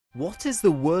What is the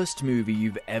worst movie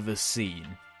you've ever seen?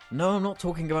 No, I'm not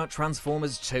talking about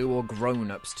Transformers 2 or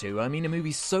Grown Ups 2. I mean a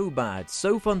movie so bad,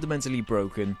 so fundamentally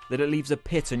broken, that it leaves a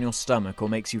pit in your stomach or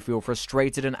makes you feel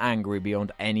frustrated and angry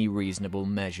beyond any reasonable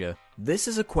measure. This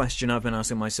is a question I've been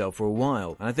asking myself for a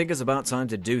while, and I think it's about time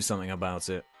to do something about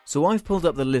it. So I've pulled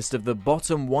up the list of the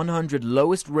bottom 100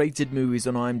 lowest rated movies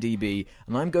on IMDb,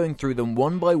 and I'm going through them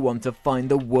one by one to find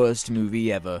the worst movie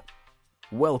ever.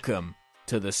 Welcome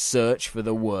to the search for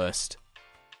the worst.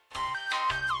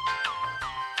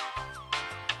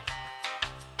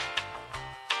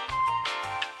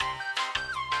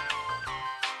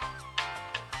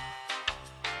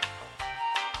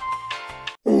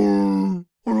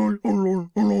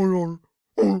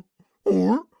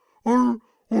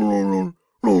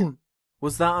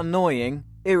 Was that annoying?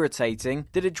 Irritating?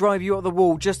 Did it drive you up the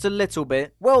wall just a little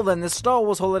bit? Well then, the Star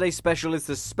Wars Holiday Special is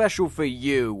the special for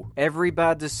you. Every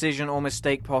bad decision or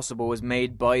mistake possible was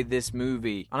made by this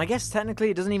movie. And I guess technically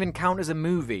it doesn't even count as a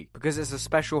movie, because it's a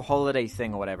special holiday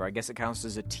thing or whatever. I guess it counts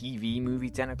as a TV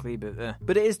movie technically,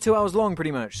 but it is 2 hours long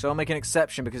pretty much, so I'll make an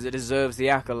exception because it deserves the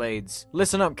accolades.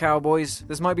 Listen up, cowboys.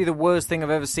 This might be the worst thing I've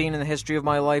ever seen in the history of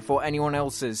my life or anyone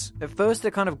else's. At first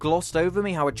it kind of glossed over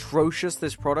me how atrocious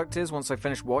this product is once I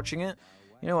finished watching it.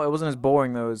 You know what, it wasn't as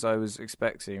boring though as I was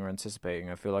expecting or anticipating.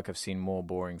 I feel like I've seen more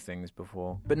boring things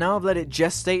before. But now I've let it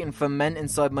gestate and ferment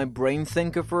inside my brain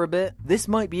thinker for a bit. This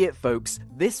might be it, folks.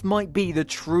 This might be the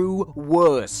true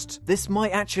worst. This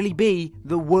might actually be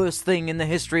the worst thing in the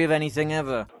history of anything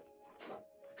ever.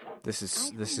 This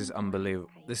is unbelievable.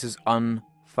 This is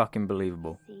unfucking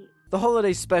believable. The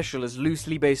holiday special is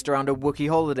loosely based around a Wookiee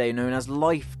holiday known as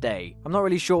Life Day. I'm not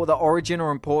really sure what the origin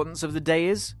or importance of the day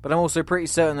is, but I'm also pretty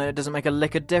certain that it doesn't make a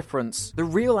lick of difference. The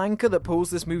real anchor that pulls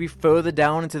this movie further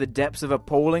down into the depths of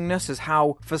appallingness is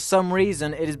how, for some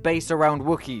reason, it is based around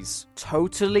Wookiees.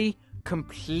 Totally,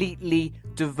 completely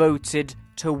devoted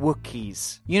to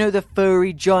Wookiees. You know, the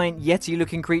furry, giant,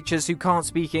 yeti-looking creatures who can't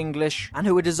speak English, and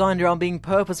who are designed around being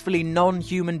purposefully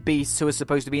non-human beasts who are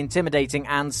supposed to be intimidating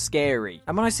and scary.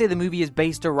 And when I say the movie is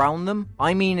based around them,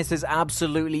 I mean it is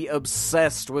absolutely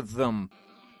obsessed with them.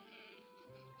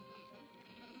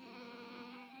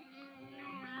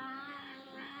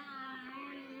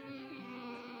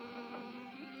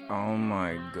 Oh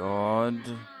my god.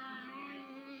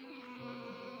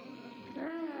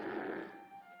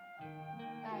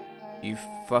 You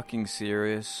fucking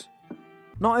serious?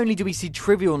 Not only do we see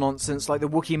trivial nonsense like the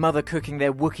Wookiee mother cooking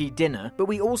their Wookiee dinner, but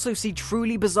we also see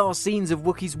truly bizarre scenes of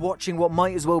Wookiees watching what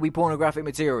might as well be pornographic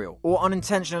material, or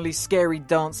unintentionally scary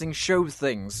dancing show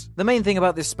things. The main thing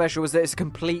about this special is that it's a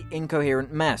complete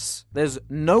incoherent mess. There's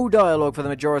no dialogue for the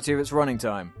majority of its running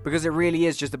time, because it really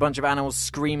is just a bunch of animals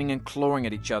screaming and clawing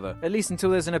at each other, at least until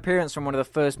there's an appearance from one of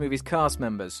the first movie's cast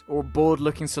members, or a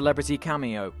bored-looking celebrity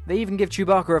cameo. They even give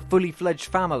Chewbacca a fully fledged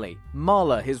family: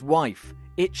 Marla, his wife;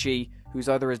 Itchy, who's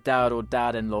either his dad or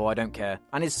dad-in-law, I don't care,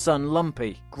 and his son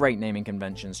Lumpy. Great naming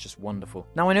conventions, just wonderful.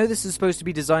 Now I know this is supposed to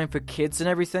be designed for kids and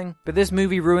everything, but this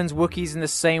movie ruins Wookiees in the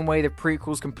same way the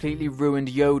prequels completely ruined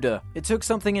Yoda. It took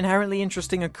something inherently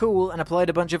interesting and cool and applied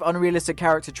a bunch of unrealistic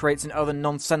character traits and other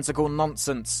nonsensical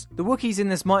nonsense. The Wookiees in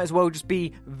this might as well just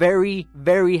be very,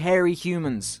 very hairy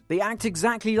humans. They act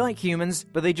exactly like humans,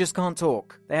 but they just can't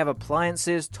talk. They have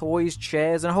appliances, toys,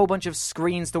 chairs, and a whole bunch of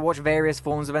screens to watch various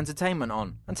forms of entertainment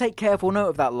on. And take careful note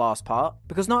of that last part,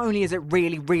 because not only is it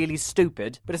really, really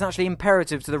stupid, but it's actually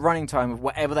imperative to the running time of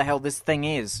whatever the hell this thing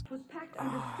is.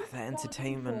 They're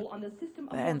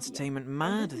entertainment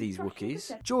mad, these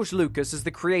Wookiees. George Lucas, as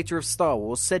the creator of Star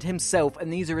Wars, said himself,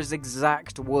 and these are his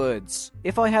exact words: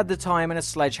 "If I had the time and a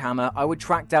sledgehammer, I would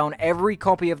track down every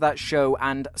copy of that show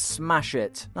and smash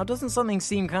it." Now, doesn't something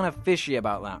seem kind of fishy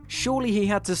about that? Surely he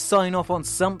had to sign off on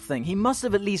something. He must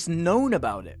have at least known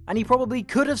about it. And he probably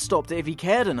could have stopped it if he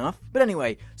cared enough. But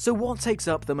anyway, so what takes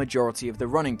up the majority of the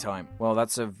running time? Well,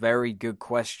 that's a very good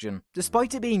question.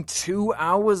 Despite it being 2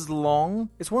 hours long,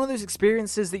 it's one of those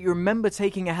experiences that you remember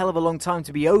taking a hell of a long time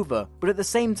to be over, but at the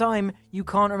same time, you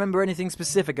can't remember anything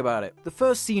specific about it. The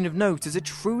first scene of note is a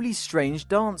truly strange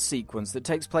dance sequence that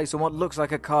takes place on what looks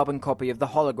like a carbon copy of the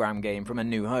hologram game from A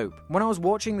New Hope. When I was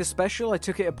watching the special, I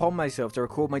took it upon myself to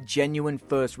record my genuine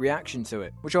first reaction to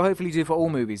it, which I'll hopefully do for all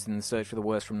movies in the search for the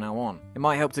worst from now on. It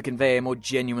might help to convey a more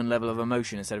genuine level of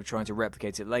emotion instead of trying to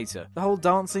replicate it later. The whole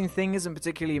dancing thing isn't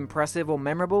particularly impressive or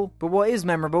memorable, but what is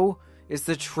memorable is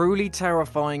the truly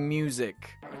terrifying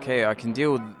music. Okay, I can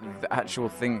deal with the actual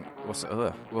thing,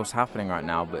 what's happening right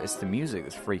now, but it's the music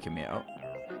that's freaking me out.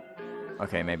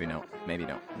 Okay, maybe not,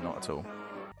 not at all.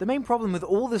 The main problem with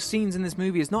all the scenes in this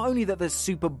movie is not only that they're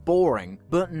super boring,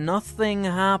 but nothing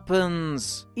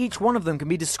happens. Each one of them can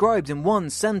be described in one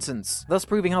sentence, thus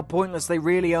proving how pointless they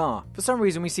really are. For some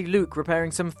reason we see Luke repairing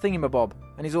some thingamabob,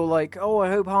 and he's all like, oh, I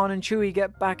hope Han and Chewie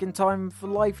get back in time for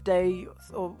Life Day,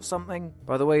 or something.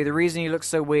 By the way, the reason he looks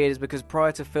so weird is because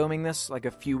prior to filming this, like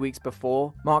a few weeks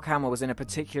before, Mark Hamill was in a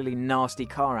particularly nasty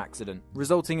car accident,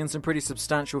 resulting in some pretty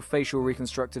substantial facial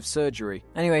reconstructive surgery.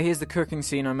 Anyway, here's the cooking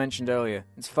scene I mentioned earlier.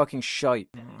 It's fucking shite.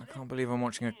 I can't believe I'm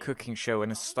watching a cooking show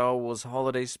in a Star Wars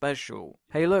holiday special.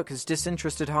 Hey look, it's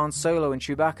disinterested Han Solo and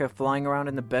Chewbacca flying around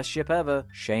in the best ship ever.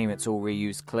 Shame it's all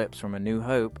reused clips from A New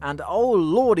Hope. And oh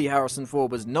lordy, Harrison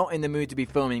Ford was not in the mood to be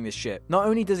filming this shit. Not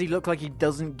only does he look like he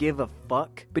doesn't give a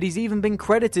fuck, but he's even been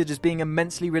credited as being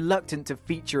immensely reluctant to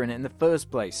feature in it in the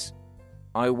first place.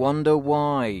 I wonder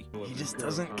why. He just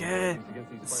doesn't care.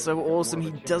 It's so awesome,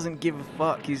 he doesn't give a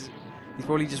fuck. He's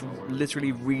probably just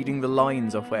literally reading the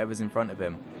lines off whatever's in front of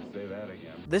him.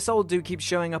 This old dude keeps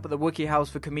showing up at the Wookiee house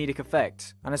for comedic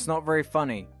effect, and it's not very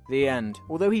funny. The end.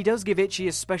 Although he does give Itchy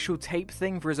a special tape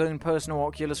thing for his own personal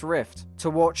Oculus Rift,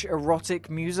 to watch erotic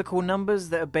musical numbers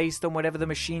that are based on whatever the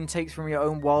machine takes from your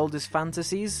own wildest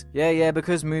fantasies. Yeah,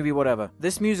 because movie whatever.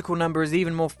 This musical number is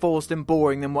even more forced and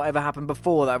boring than whatever happened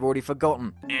before that I've already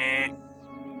forgotten.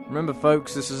 Remember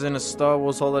folks, this is in a Star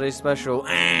Wars holiday special.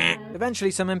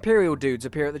 Eventually some Imperial dudes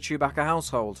appear at the Chewbacca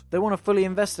household. They want to fully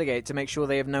investigate to make sure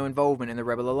they have no involvement in the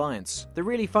Rebel Alliance. The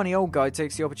really funny old guy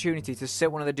takes the opportunity to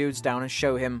sit one of the dudes down and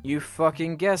show him, you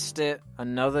fucking guessed it,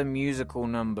 another musical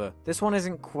number. This one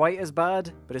isn't quite as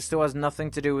bad, but it still has nothing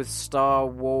to do with Star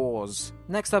Wars.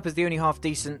 Next up is the only half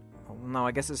decent, no,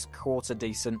 I guess it's quarter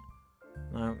decent.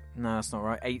 No, that's not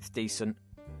right, eighth decent.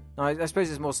 No, I suppose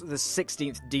it's more the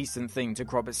 16th decent thing to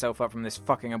crop itself up from this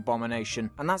fucking abomination.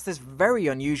 And that's this very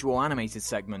unusual animated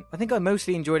segment. I think I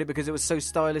mostly enjoyed it because it was so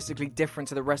stylistically different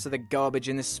to the rest of the garbage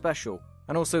in this special.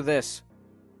 And also this.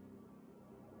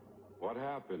 What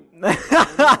happened?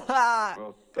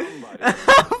 Well, somebody...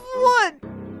 What?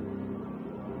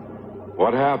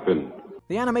 What happened?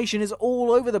 The animation is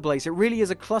all over the place. It really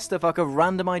is a clusterfuck of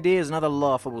random ideas and other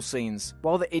laughable scenes.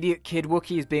 While the idiot kid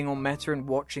Wookiee is being all meta and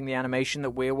watching the animation that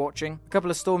we're watching, a couple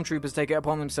of stormtroopers take it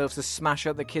upon themselves to smash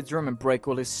up the kid's room and break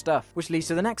all his stuff, which leads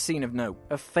to the next scene of note.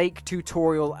 A fake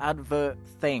tutorial advert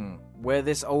thing, where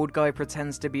this old guy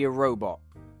pretends to be a robot.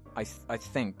 I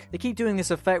think. They keep doing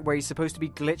this effect where he's supposed to be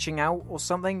glitching out or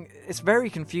something. It's very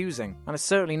confusing, and it's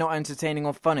certainly not entertaining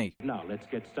or funny. Now let's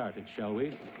get started, shall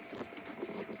we?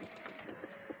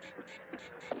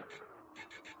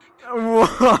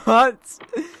 What?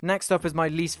 Next up is my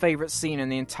least favourite scene in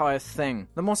the entire thing.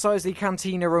 The Mos Eisley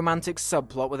Cantina romantic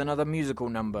subplot with another musical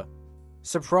number.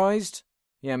 Surprised?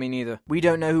 Yeah, me neither. We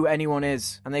don't know who anyone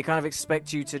is, and they kind of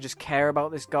expect you to just care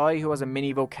about this guy who has a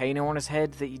mini volcano on his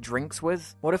head that he drinks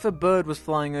with. What if a bird was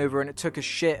flying over and it took a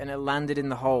shit and it landed in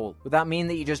the hole? Would that mean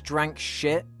that you just drank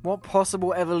shit? What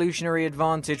possible evolutionary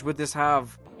advantage would this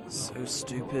have? So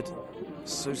stupid.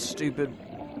 So stupid.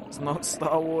 It's not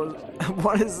Star Wars.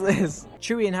 What is this?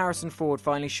 Chewie and Harrison Ford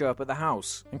finally show up at the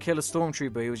house and kill a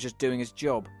stormtrooper who was just doing his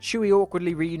job. Chewie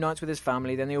awkwardly reunites with his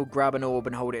family, then they all grab an orb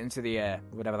and hold it into the air,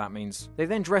 whatever that means. They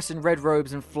then dress in red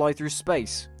robes and fly through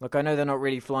space. Look, I know they're not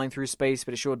really flying through space,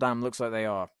 but it sure damn looks like they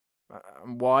are.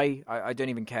 Why? I don't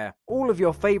even care. All of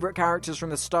your favourite characters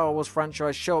from the Star Wars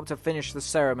franchise show up to finish the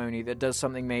ceremony that does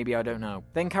something maybe I don't know.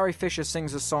 Then Carrie Fisher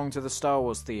sings a song to the Star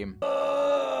Wars theme.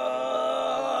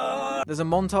 There's a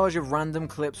montage of random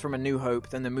clips from A New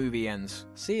Hope, then the movie ends.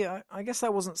 See, I guess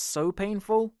that wasn't so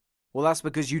painful. Well, that's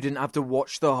because you didn't have to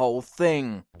watch the whole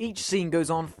thing. Each scene goes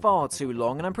on far too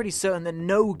long, and I'm pretty certain that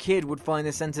no kid would find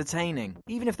this entertaining,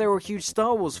 even if they were a huge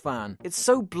Star Wars fan. It's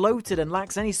so bloated and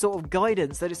lacks any sort of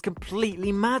guidance that it's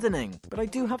completely maddening. But I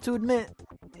do have to admit,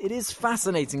 it is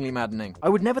fascinatingly maddening. I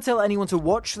would never tell anyone to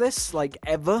watch this, like,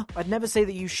 ever. I'd never say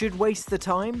that you should waste the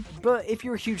time, but if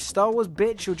you're a huge Star Wars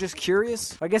bitch or just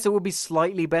curious, I guess it would be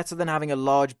slightly better than having a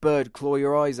large bird claw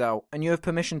your eyes out. And you have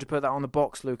permission to put that on the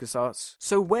box, LucasArts.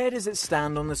 So where does it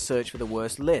stand on the search for the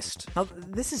worst list? Now,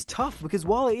 this is tough because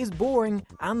while it is boring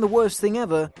and the worst thing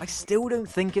ever, I still don't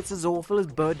think it's as awful as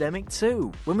Birdemic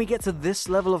 2. When we get to this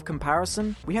level of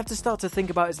comparison, we have to start to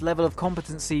think about its level of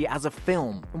competency as a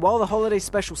film. And while the holiday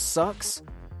special sucks,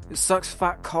 it sucks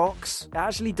fat cocks, it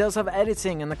actually does have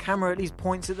editing and the camera at least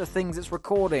points at the things it's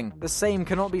recording. The same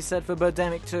cannot be said for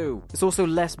Birdemic 2. It's also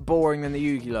less boring than the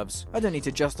Yugi Loves. I don't need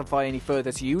to justify any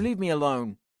further to you, leave me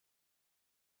alone.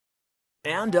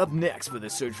 And up next for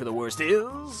the search for the worst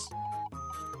is...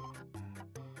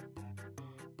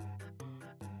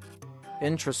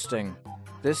 Interesting.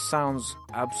 This sounds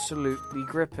absolutely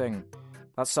gripping.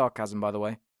 That's sarcasm, by the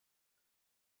way.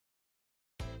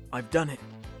 I've done it.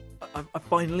 I've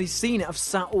finally seen it. I've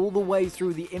sat all the way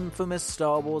through the infamous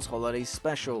Star Wars Holiday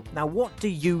Special. Now, what do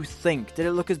you think? Did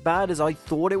it look as bad as I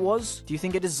thought it was? Do you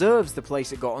think it deserves the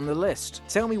place it got on the list?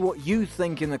 Tell me what you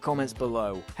think in the comments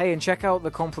below. Hey, and check out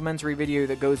the complimentary video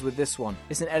that goes with this one.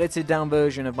 It's an edited down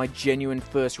version of my genuine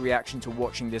first reaction to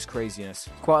watching this craziness.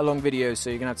 Quite a long video, so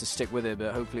you're gonna have to stick with it,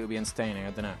 but hopefully it'll be entertaining, I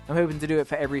don't know. I'm hoping to do it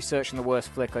for every search on the worst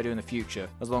flick I do in the future,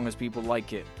 as long as people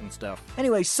like it and stuff.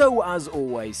 Anyway, so as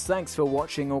always, thanks for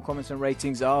watching. All comments and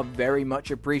ratings are very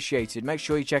much appreciated. Make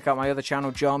sure you check out my other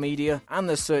channel, Jar Media, and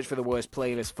the Search for the Worst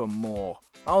playlist for more.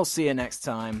 I'll see you next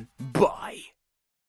time. Bye!